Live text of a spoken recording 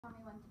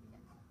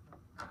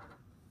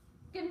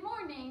Good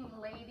morning,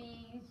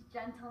 ladies,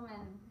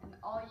 gentlemen, and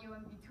all you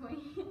in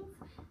betweens.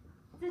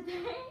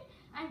 Today,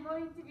 I'm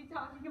going to be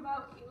talking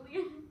about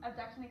alien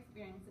abduction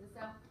experiences.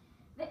 So,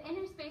 the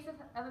inner space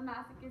of a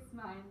masochist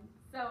mind.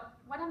 So,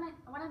 what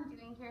I'm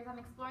doing here is I'm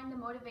exploring the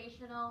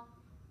motivational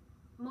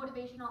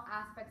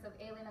aspects of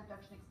alien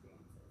abduction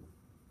experiences.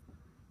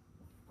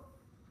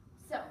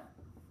 So,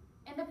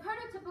 in the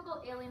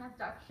prototypical alien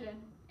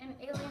abduction, an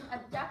alien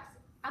abducts.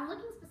 I'm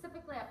looking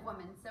specifically at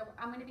women, so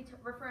I'm going to be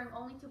referring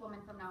only to women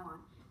from now on.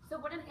 So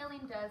what an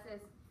alien does is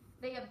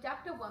they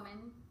abduct a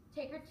woman,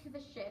 take her to the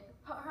ship,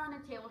 put her on a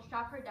table,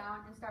 strap her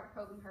down, and start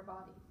probing her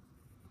body.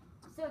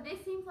 So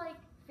this seems like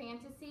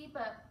fantasy,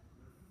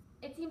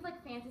 it seems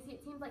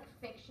like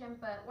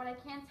fiction, but what I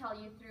can tell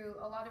you through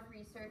a lot of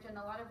research and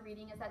a lot of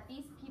reading is that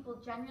these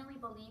people genuinely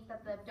believe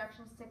that the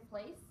abductions took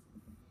place,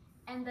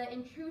 and the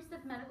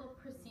intrusive medical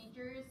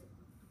procedures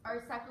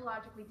are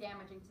psychologically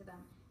damaging to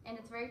them. And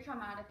it's very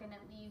traumatic and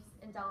it leaves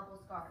indelible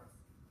scars.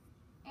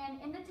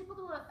 And in the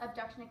typical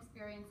abduction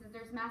experiences,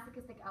 there's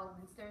masochistic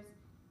elements. There's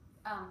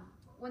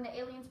when the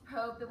aliens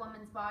probe the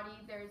woman's body,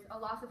 there's a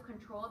loss of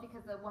control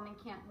because the woman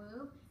can't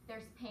move.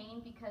 There's pain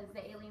because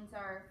the aliens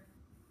are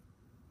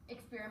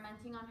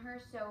experimenting on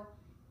her. So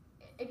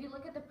if you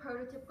look at the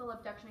prototypical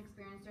abduction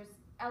experience, there's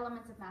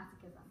elements of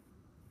masochism.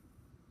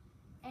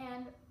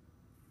 And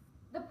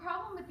the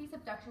problem with these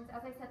abductions,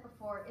 as I said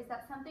before, is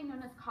that something known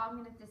as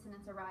cognitive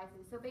dissonance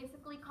arises. So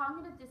basically,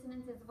 cognitive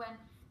dissonance is when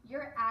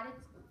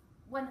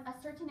when a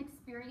certain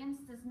experience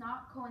does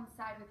not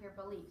coincide with your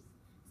beliefs.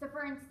 So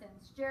for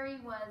instance, Jerry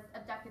was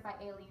abducted by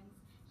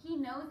aliens. He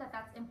knows that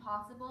that's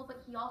impossible,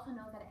 but he also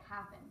knows that it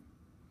happened.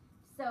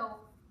 So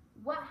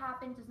what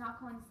happened does not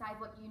coincide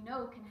what you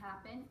know can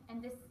happen,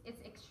 and this is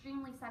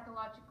extremely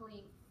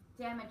psychologically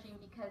damaging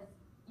because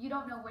you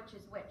don't know which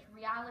is which.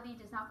 Reality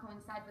does not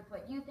coincide with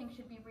what you think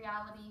should be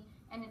reality,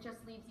 and it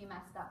just leaves you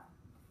messed up.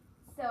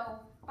 So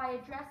by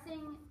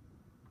addressing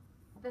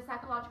the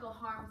psychological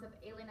harms of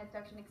alien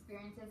abduction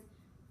experiences,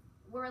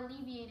 we're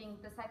alleviating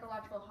the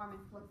psychological harm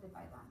inflicted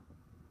by them.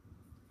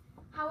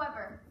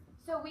 However,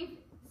 so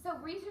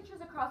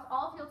researchers across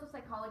all fields of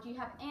psychology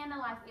have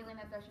analyzed alien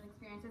abduction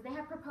experiences. They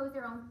have proposed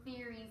their own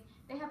theories.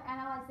 They have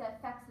analyzed the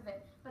effects of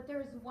it. But there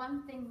is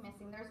one thing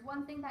missing. There's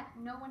one thing that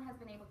no one has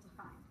been able to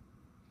find.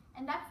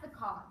 And that's the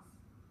cause.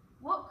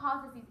 What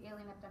causes these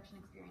alien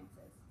abduction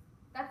experiences?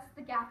 That's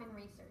the gap in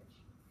research.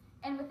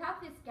 And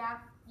without this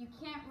gap, you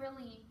can't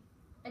really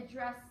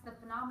address the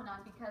phenomenon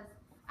because,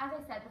 as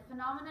I said, the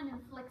phenomenon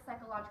inflicts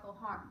psychological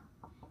harm.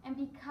 And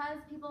because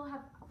people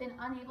have been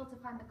unable to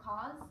find the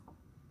cause,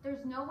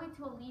 there's no way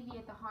to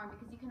alleviate the harm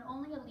because you can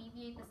only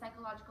alleviate the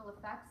psychological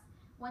effects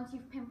once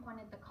you've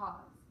pinpointed the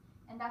cause.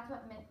 And that's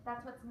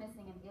what's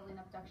missing in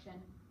alien abduction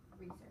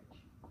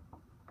research.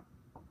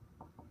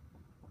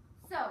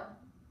 So,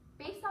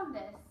 based on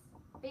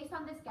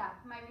this gap,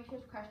 my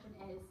research question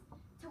is,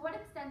 to what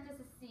extent does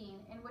a scene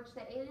in which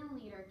the alien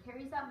leader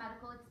carries out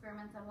medical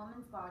experiments on a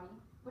woman's body,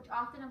 which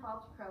often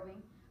involves probing,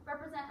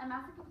 represent a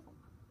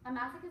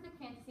masochistic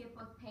fantasy of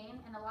both pain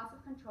and a loss of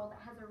control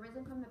that has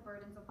arisen from the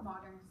burdens of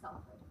modern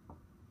selfhood?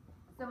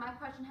 So my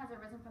question has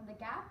arisen from the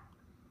gap,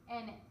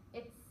 and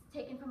it's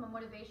taken from a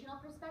motivational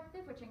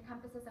perspective, which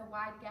encompasses a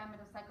wide gamut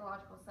of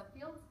psychological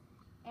subfields,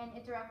 and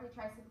it directly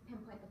tries to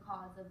pinpoint the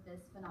cause of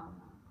this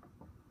phenomenon.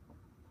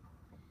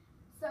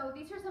 So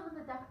these are some of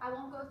the, I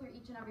won't go through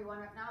each and every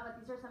one right now, but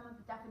these are some of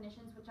the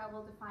definitions which I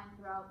will define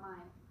throughout my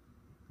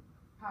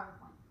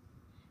PowerPoint.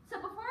 So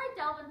before I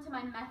delve into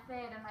my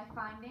method and my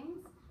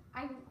findings,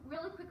 I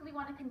really quickly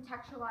want to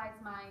contextualize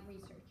my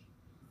research.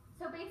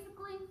 So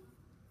basically,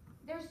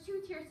 there's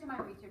two tiers to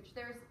my research.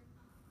 There's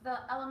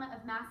the element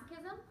of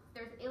masochism,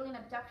 there's alien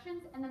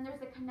abductions, and then there's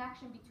the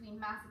connection between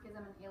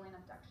masochism and alien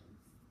abductions.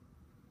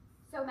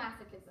 So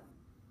masochism.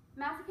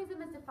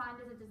 Masochism is defined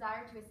as a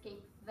desire to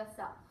escape the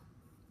self.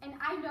 And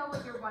I know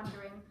what you're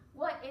wondering,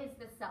 what is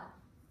the self?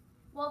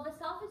 Well, the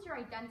self is your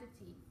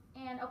identity.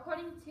 And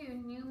according to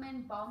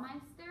Newman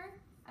Baumeister,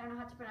 I don't know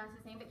how to pronounce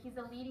his name, but he's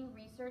a leading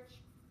research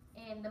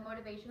in the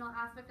motivational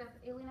aspect of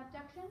alien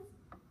abductions.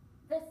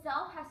 The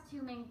self has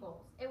two main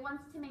goals. It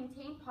wants to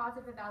maintain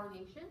positive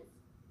evaluations,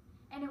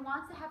 and it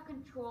wants to have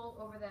control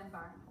over the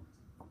environment.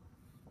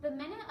 The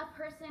minute a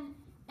person,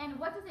 and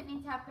what does it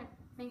mean to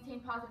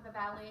maintain positive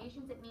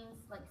evaluations? It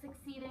means like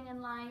succeeding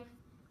in life,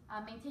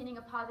 maintaining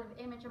a positive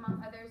image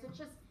among others. It's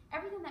just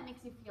everything that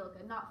makes you feel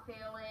good, not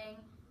failing,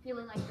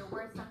 feeling like you're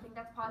worth something.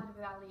 That's positive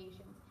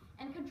evaluations.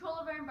 And control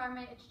over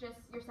environment, it's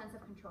just your sense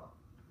of control.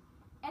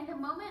 And the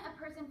moment a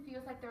person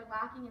feels like they're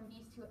lacking in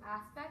these two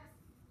aspects,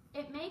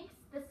 it makes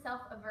the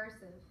self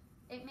aversive.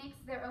 It makes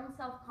their own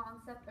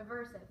self-concept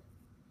aversive.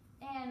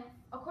 And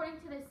according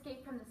to the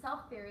escape from the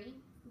self theory,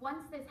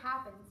 once this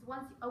happens,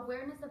 once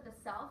awareness of the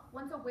self,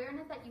 once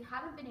awareness that you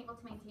haven't been able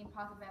to maintain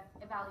positive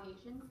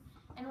evaluations,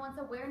 and once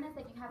awareness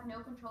that you have no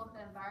control of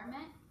the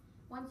environment,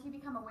 once you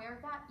become aware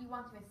of that, you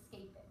want to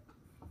escape it.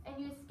 And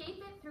you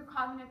escape it through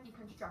cognitive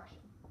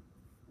deconstruction.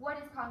 What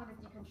is cognitive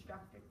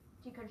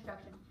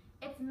deconstruction?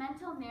 It's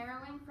mental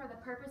narrowing for the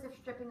purpose of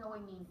stripping away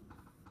meaning.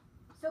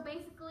 So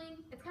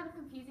basically, it's kind of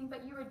confusing,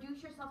 but you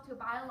reduce yourself to a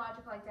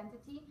biological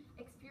identity,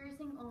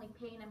 experiencing only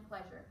pain and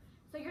pleasure.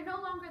 So you're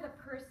no longer the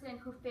person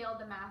who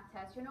failed the math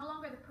test. You're no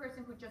longer the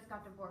person who just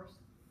got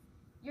divorced.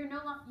 You're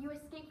no longer, you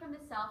escape from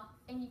the self,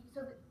 and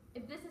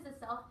if this is a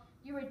self,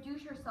 you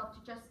reduce yourself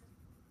to just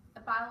a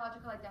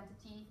biological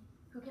identity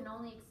who can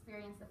only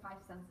experience the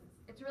five senses.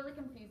 It's really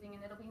confusing,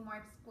 and it'll be more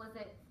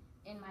explicit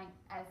in my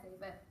essay,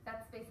 but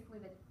that's basically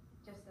the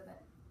gist of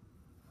it.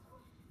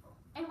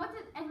 And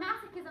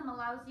masochism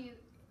allows you.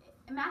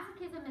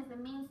 Masochism is the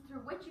means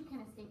through which you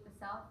can escape the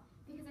self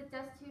because it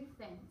does two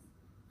things.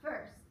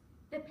 First,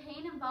 the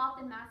pain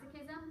involved in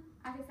masochism,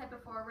 as I said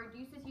before,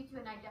 reduces you to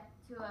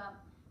a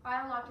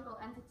biological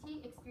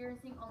entity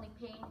experiencing only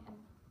pain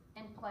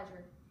and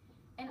pleasure.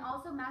 And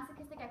also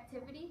masochistic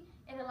activity,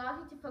 it allows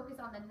you to focus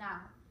on the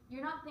now.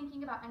 You're not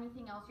thinking about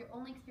anything else. You're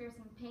only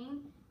experiencing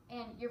pain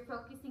and you're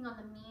focusing on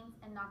the means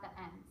and not the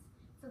ends.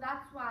 So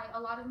that's why a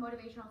lot of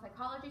motivational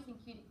psychologists,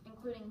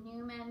 including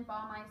Newman,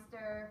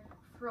 Baumeister,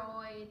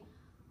 Freud,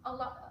 a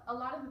lot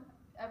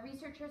of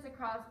researchers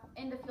across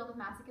in the field of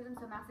masochism,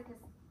 so masochistic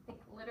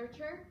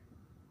literature,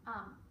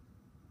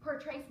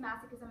 portrays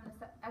masochism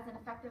as an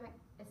effective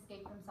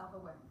escape from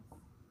self-awareness.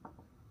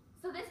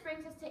 So this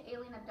brings us to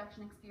alien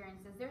abduction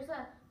experiences. There's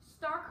a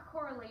stark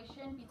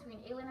correlation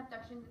between alien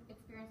abduction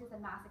experiences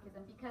and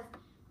masochism because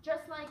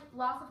just like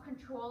loss of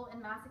control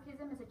in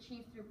masochism is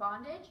achieved through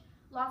bondage,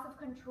 loss of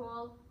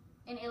control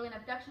in alien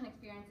abduction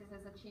experiences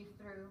is achieved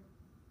through,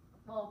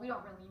 well, we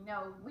don't really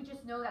know. We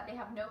just know that they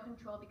have no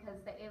control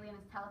because the alien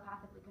is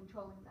telepathically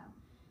controlling them.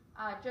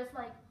 Just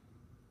like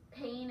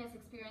pain is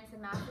experienced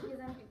in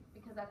masochism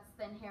because that's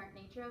the inherent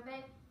nature of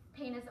it,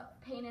 pain is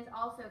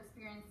also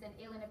experienced in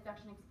alien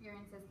abduction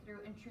experiences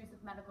through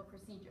intrusive medical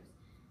procedures.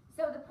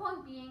 So the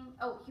point being,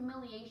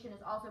 humiliation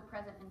is also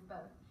present in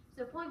both.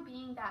 So the point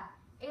being that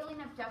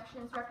alien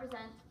abductions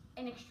represent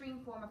an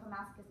extreme form of a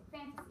masochistic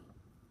fantasy.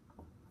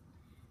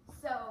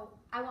 So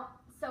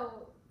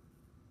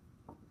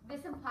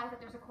this implies that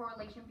there's a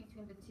correlation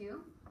between the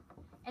two,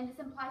 and this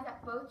implies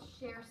that both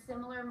share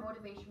similar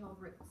motivational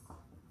roots.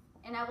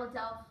 And I will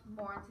delve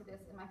more into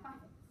this in my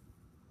findings.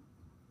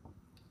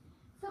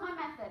 So my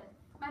method.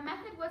 My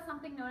method was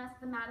something known as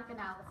thematic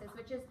analysis,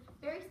 which is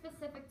very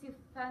specific to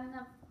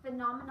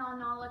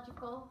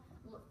phenomenological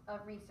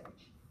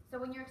research. So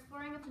when you're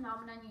exploring a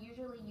phenomenon, you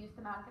usually use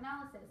thematic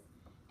analysis.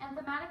 And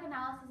thematic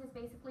analysis is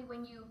basically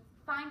when you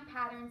find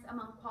patterns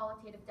among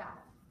qualitative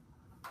data.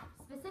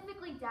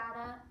 Specifically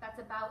data that's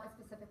about a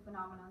specific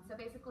phenomenon. So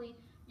basically,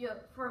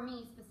 for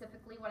me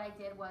specifically, what I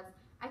did was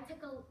I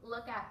took a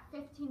look at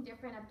 15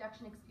 different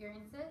abduction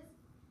experiences,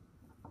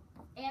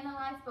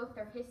 analyzed both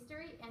their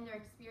history and their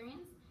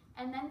experience,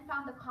 and then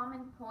found the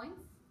common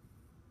points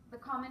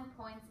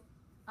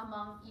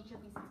among each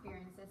of these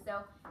experiences.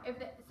 So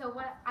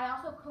I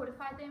also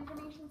codified the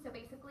information. So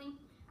basically,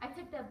 I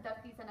took the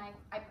abductees and I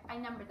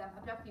numbered them: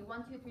 abductee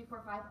 1, 2, 3,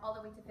 4, 5, all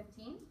the way to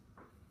 15,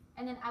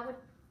 and then I would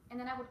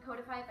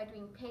codify it by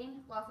doing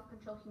pain, loss of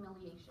control,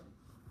 humiliation.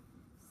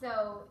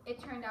 So it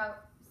turned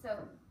out,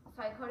 so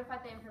I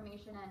codified the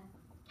information and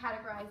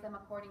categorized them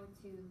according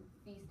to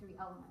these three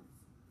elements.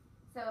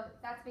 So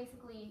that's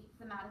basically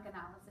thematic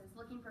analysis,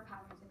 looking for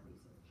patterns in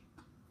research.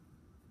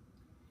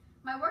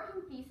 My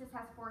working thesis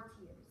has 4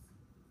 tiers,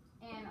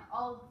 and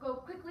I'll go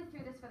quickly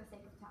through this for the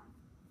sake of time.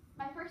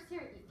 My first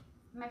tier is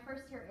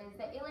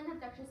the alien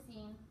abduction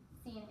scene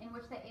in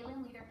which the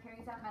alien leader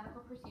carries out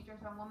medical procedures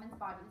on women's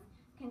bodies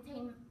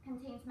contains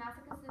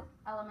masochistic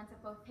elements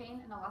of both pain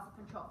and a loss of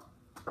control.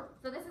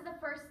 So this is the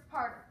first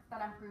part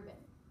that I'm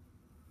proving.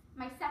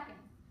 My second,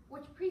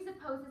 which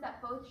presupposes that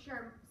both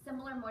share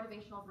similar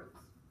motivational roots.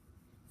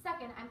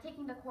 Second, I'm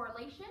taking the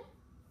correlation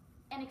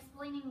and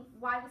explaining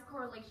why this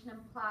correlation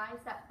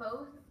implies that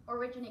both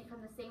originate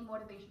from the same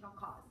motivational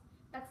cause.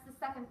 That's the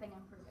second thing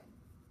I'm proving.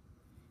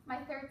 My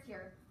third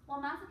tier, while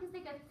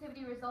masochistic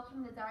activity results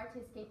from the desire to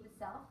escape the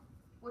self,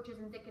 which is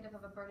indicative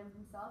of a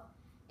burdensome self,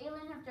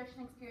 alien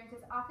abduction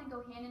experiences often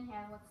go hand in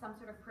hand with some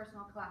sort of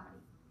personal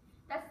calamity.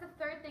 That's the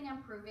third thing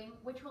I'm proving,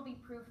 which will be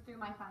proved through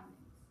my findings.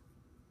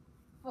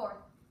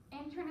 Fourth,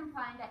 in turn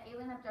implying that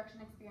alien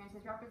abduction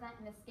experiences represent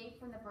an escape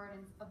from the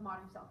burdens of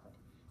modern selfhood.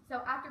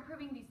 So after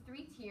proving these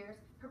 3 tiers,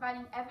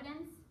 providing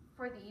evidence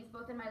for these,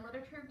 both in my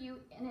literature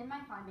review and in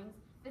my findings,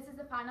 this is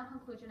the final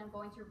conclusion I'm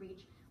going to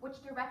reach, which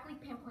directly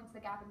pinpoints the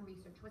gap in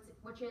research, which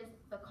is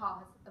the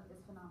cause of this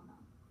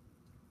phenomenon.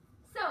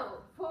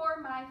 So, for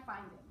my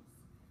findings.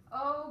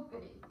 Oh,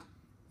 goody.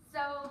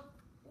 So,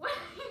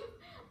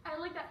 I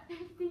looked at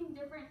 15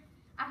 different,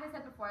 as I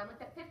said before, I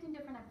looked at 15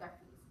 different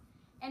abductees.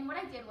 And what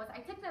I did was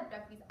I took the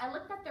abductees, I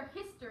looked at their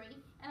history,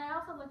 and I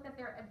also looked at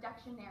their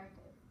abduction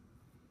narrative.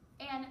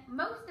 And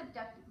most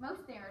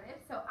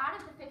narratives, so out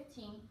of the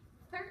 15,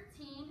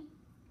 13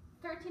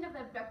 of the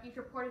abductees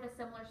reported a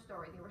similar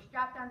story. They were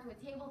strapped onto a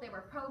table, they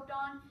were probed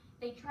on,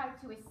 they tried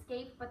to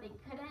escape, but they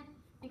couldn't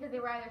because they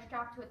were either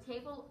strapped to a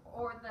table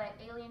or the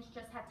aliens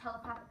just had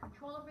telepathic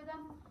control over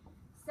them.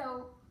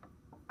 So,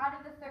 out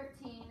of the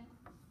 13,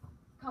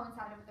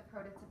 coincided with the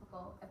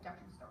prototypical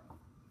abduction story.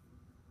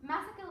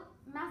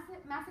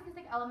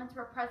 masochistic elements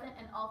were present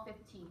in all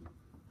 15.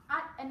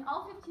 In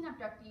all 15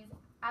 abductees,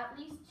 at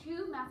least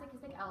 2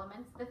 masochistic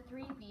elements, the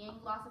 3 being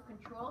loss of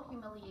control,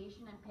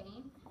 humiliation, and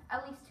pain,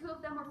 at least 2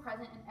 of them were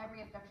present in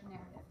every abduction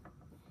narrative.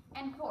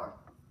 And 4th,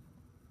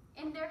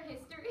 in their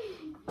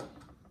history,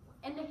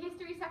 in the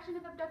history section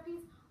of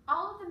abductees,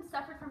 all of them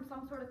suffered from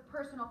some sort of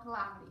personal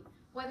calamity,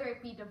 whether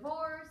it be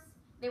divorce,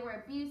 they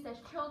were abused as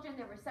children,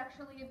 they were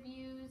sexually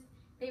abused,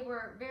 they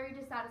were very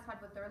dissatisfied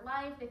with their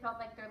life, they felt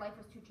like their life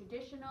was too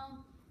traditional,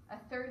 a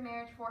 3rd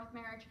marriage, 4th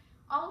marriage.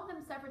 All of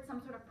them suffered some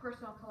sort of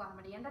personal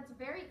calamity, and that's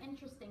very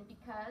interesting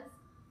because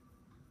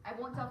I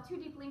won't delve too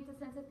deeply into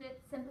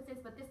synthesis,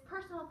 but this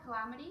personal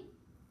calamity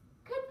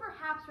could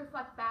perhaps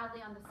reflect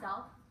badly on the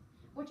self,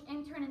 which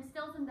in turn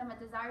instills in them a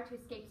desire to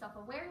escape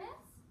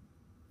self-awareness,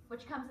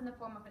 which comes in the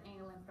form of an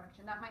alien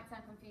abduction. That might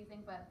sound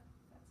confusing, but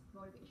that's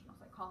motivational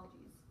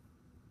psychology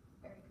is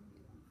very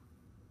confusing.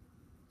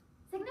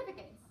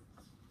 Significance.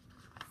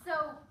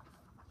 So,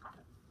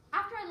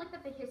 after I looked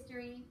at the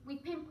history, we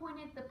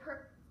pinpointed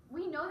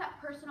we know that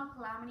personal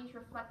calamities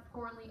reflect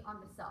poorly on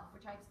the self,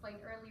 which I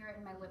explained earlier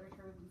in my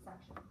literature review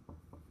section.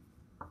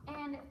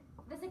 And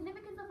the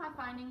significance of my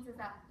findings is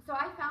that, so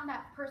I found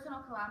that personal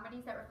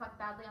calamities that reflect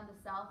badly on the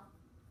self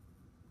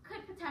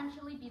could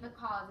potentially be the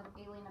cause of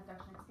alien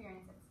abduction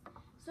experiences.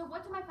 So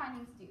what do my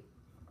findings do?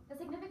 The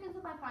significance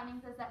of my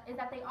findings is that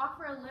they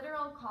offer a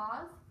literal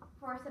cause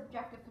for a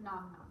subjective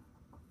phenomenon.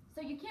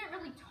 So you can't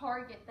really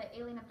target the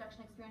alien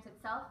abduction experience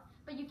itself,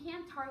 but you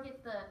can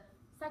target the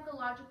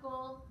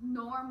psychological,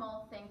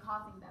 normal thing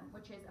causing them,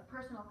 which is a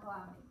personal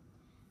calamity.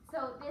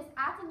 So this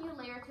adds a new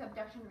layer to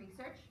abduction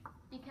research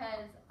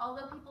because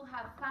although people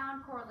have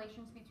found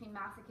correlations between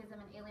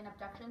masochism and alien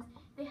abductions,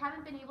 they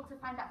haven't been able to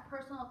find that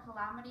personal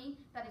calamity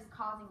that is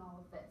causing all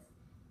of this.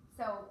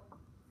 So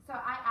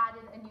I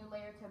added a new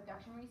layer to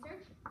abduction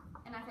research,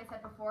 and as I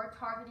said before,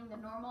 targeting the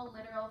normal,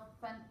 literal,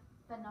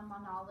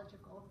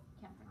 phenomenological,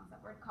 can't pronounce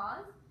that word,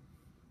 cause,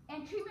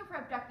 and treatment for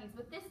abductees.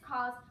 With this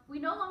cause, we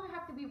no longer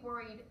have to be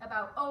worried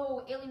about,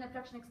 oh, alien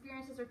abduction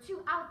experiences are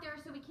too out there,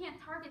 so we can't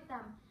target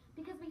them,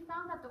 because we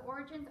found that the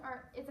origins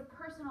it's a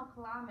personal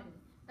calamity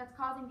that's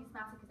causing these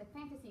masochistic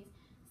fantasies.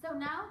 So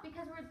now,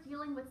 because we're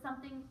dealing with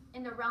something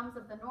in the realms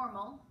of the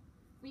normal,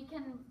 we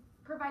can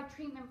provide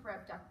treatment for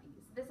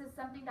abductees. This is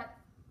something that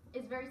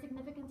is very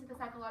significant to the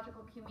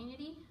psychological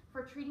community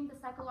for treating the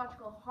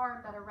psychological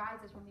harm that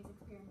arises from these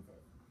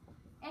experiences.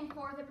 And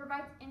 4th, it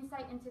provides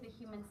insight into the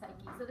human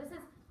psyche. So this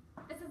is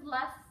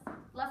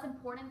less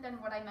important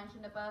than what I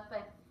mentioned above,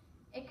 but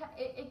it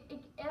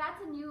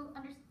adds a new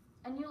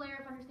layer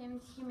of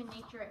understanding human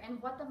nature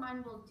and what the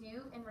mind will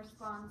do in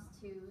response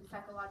to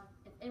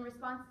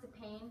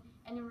pain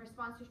and in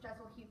response to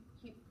stressful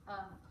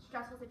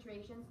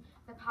situations.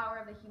 The power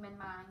of the human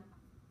mind.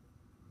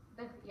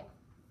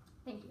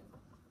 Thank you.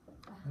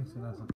 Thanks, Vanessa.